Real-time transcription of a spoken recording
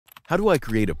How do I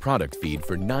create a product feed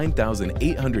for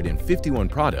 9,851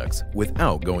 products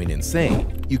without going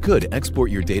insane? You could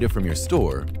export your data from your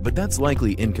store, but that's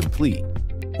likely incomplete.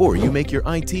 Or you make your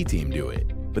IT team do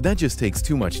it, but that just takes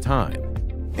too much time.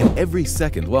 And every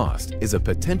second lost is a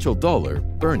potential dollar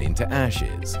burning to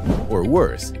ashes. Or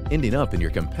worse, ending up in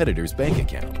your competitor's bank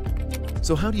account.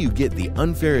 So how do you get the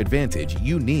unfair advantage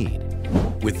you need?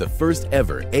 With the first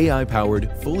ever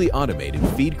AI-powered, fully automated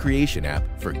feed creation app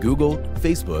for Google,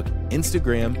 Facebook,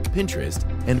 Instagram, Pinterest,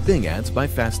 and Bing ads by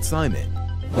Fast Simon.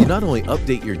 You not only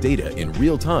update your data in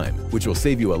real time, which will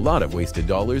save you a lot of wasted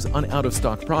dollars on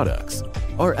out-of-stock products.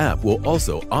 Our app will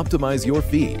also optimize your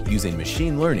feed using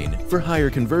machine learning for higher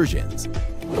conversions.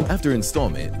 After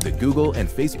installment, the Google and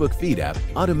Facebook feed app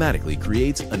automatically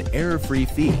creates an error-free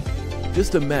feed.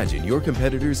 Just imagine your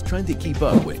competitors trying to keep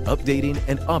up with updating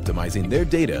and optimizing their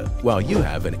data while you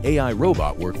have an AI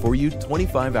robot work for you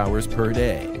 25 hours per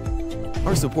day.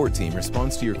 Our support team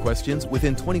responds to your questions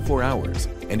within 24 hours,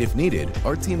 and if needed,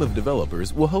 our team of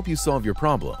developers will help you solve your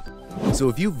problem. So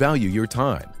if you value your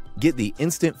time, get the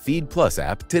InstantFeed Plus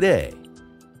app today.